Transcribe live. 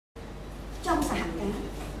trong xã hội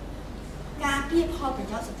cá biết họ phải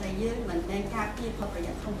cho sự thấy dương mình nên cá biết họ phải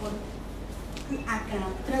không quân cứ à cả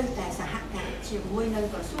rơi tại xã hội cả chiều môi nâng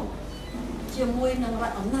có xuống chiều môi nâng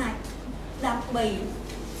loại ống này làm bầy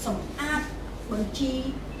sống át bằng chi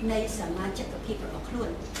ในสมาชิกภาพរបស់ខ្លួន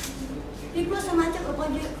ពីព្រោះសមាជិករប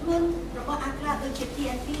ស់យើងខ្លួនរបស់អាក្រាដូចជា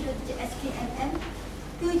TNP ដូចជា SKNM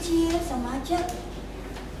គឺជាសមាជិក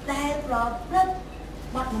ដែលប្រព្រឹត្ត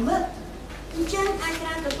បទល្មើសអញ្ចឹងអាក្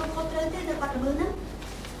រាទទួលខុសត្រូវទេទៅបទល្មើសហ្នឹង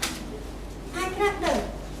អាក្រាដឹង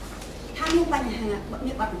ថាមានបញ្ហា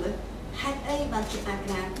មានបទល្មើសហេតុអីបានជាអាក្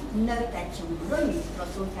រានៅតែជំរុញក្រ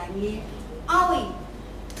សួងការងារឲ្យ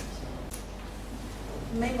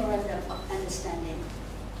Memorandum of Understanding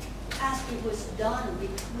as it was done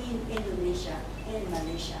between Indonesia and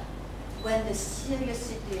Malaysia when the serious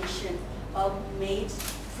situation of maids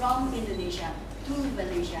from Indonesia to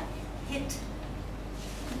Malaysia hit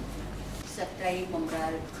ស្ត្រីបម្រើ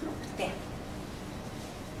ក្នុងផ្ទះ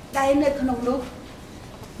ដែលនៅក្នុងនោះ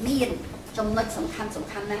មានចំណុចសំខាន់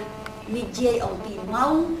ណាស់និយាយអំពីម៉ោ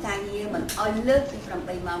ងការងារមិនឲ្យលើសពី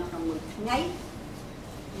8ម៉ោងក្នុងមួយថ្ងៃ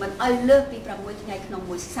មិនឲ្យលើសពី6ថ្ងៃក្នុង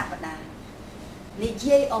មួយសប្តាហ៍និ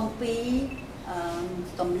យាយអំពី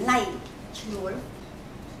តម្លៃឈ្នួល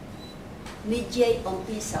និយាយអំ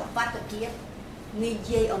ពីសុវត្ថិភាពនិ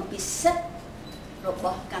យាយអំពីសិទ្ធិរប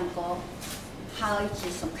ស់កម្មករហើយជា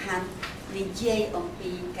សំខាន់និយាយអំពី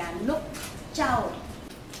ការលុបចោល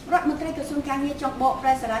រដ្ឋមន្ត្រីក្រសួងការងារចង់បកប្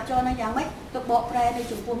រែសារាចរណ៍យ៉ាងម៉េចទៅបកប្រែនៅ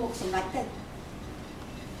ចំពោះមុខសម្ដេចទៅ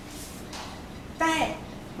តែ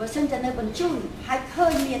បើសិនតែនៅបញ្ជូនហើយឃើ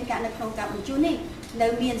ញមានការនៅក្នុងការបញ្ជូននេះនៅ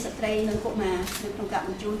មានស្ត្រីនិងកុមារនៅក្នុងការប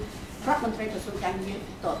ញ្ជូនរដ្ឋមន្ត្រីក្រសួងការងារ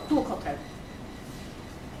ទទួលខុសត្រូវ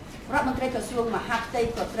រដ្ឋមន្ត្រីក្រសួងមហាផ្ទៃ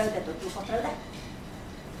ក៏ត្រូវតែទទួលខុសត្រូវដែរ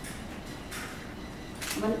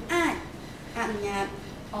មិនអាចអនុញ្ញាត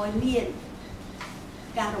ឲ្យមាន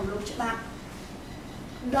ការរំលោភច្បាប់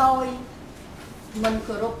ដោយមិន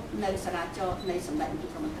គោរពនៅសារាចរណ៍នៃសម្ដេចនាយ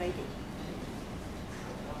ករដ្ឋមន្ត្រីទេ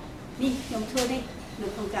នេះខ្ញុំធ្វើនេះនៅ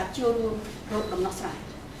ក្នុងការចូលរួមរកដំណោះស្រាយ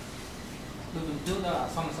ដូចយើងដល់អ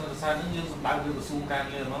សន្នសាសនេះយើងសម្ដៅលើក្រសួងការ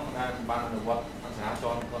ងារហ្មងថាបានអនុវត្តសារាច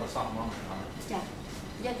រណ៍បរិសុទ្ធហ្មងចា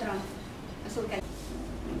យកត្រង់ក្រសួងការ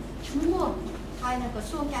ឈ្មោះហើយនៅក្រ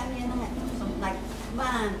សួងការងារហ្នឹងសម្ដេច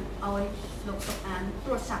បានឲ្យលោកសុកអាន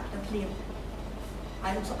ទូរស័ព្ទទៅភ្លាមហើ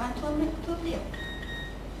យលោកសុកអានធ្វើភ្លាម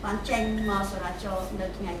បានចេញមកសារាចរណ៍នៅ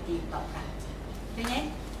ថ្ងៃទី10ឃើញទេ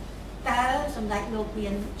តើសម្ដេចលោកមា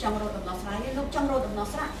នចង់រកដំណោះស្រាយលោកចង់រកដំណោះ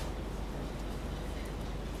ស្រាយ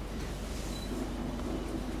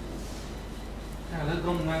ឥឡូវក្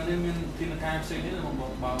រុមងานយើងមានទីនការផ្សេងនេះ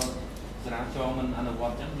បើសារាចរណ៍មិនអនុវ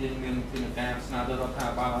ត្តអញ្ចឹងយើងមានទីនការស្នើទៅរដ្ឋា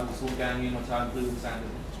ភិបាលឲ្យក្រសួងការងារមកច្រើនគឺភាសាទៅ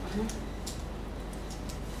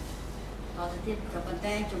ទៀតក៏ប៉ុន្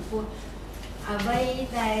តែចំពោះអ្វី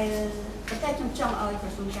ដែលប៉ុន្តែខ្ញុំចង់ឲ្យក្រ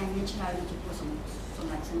សួងការងារឆ្លើយចំពោះសម្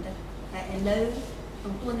ដេចសិនទៅតែឥឡូវក្នុ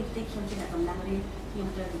ងទួលនីតិខ្ញុំជាអ្នកតំណាងរាជខ្ញុំ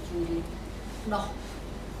ត្រូវជួយដោះ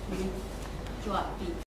មានជាប់ពី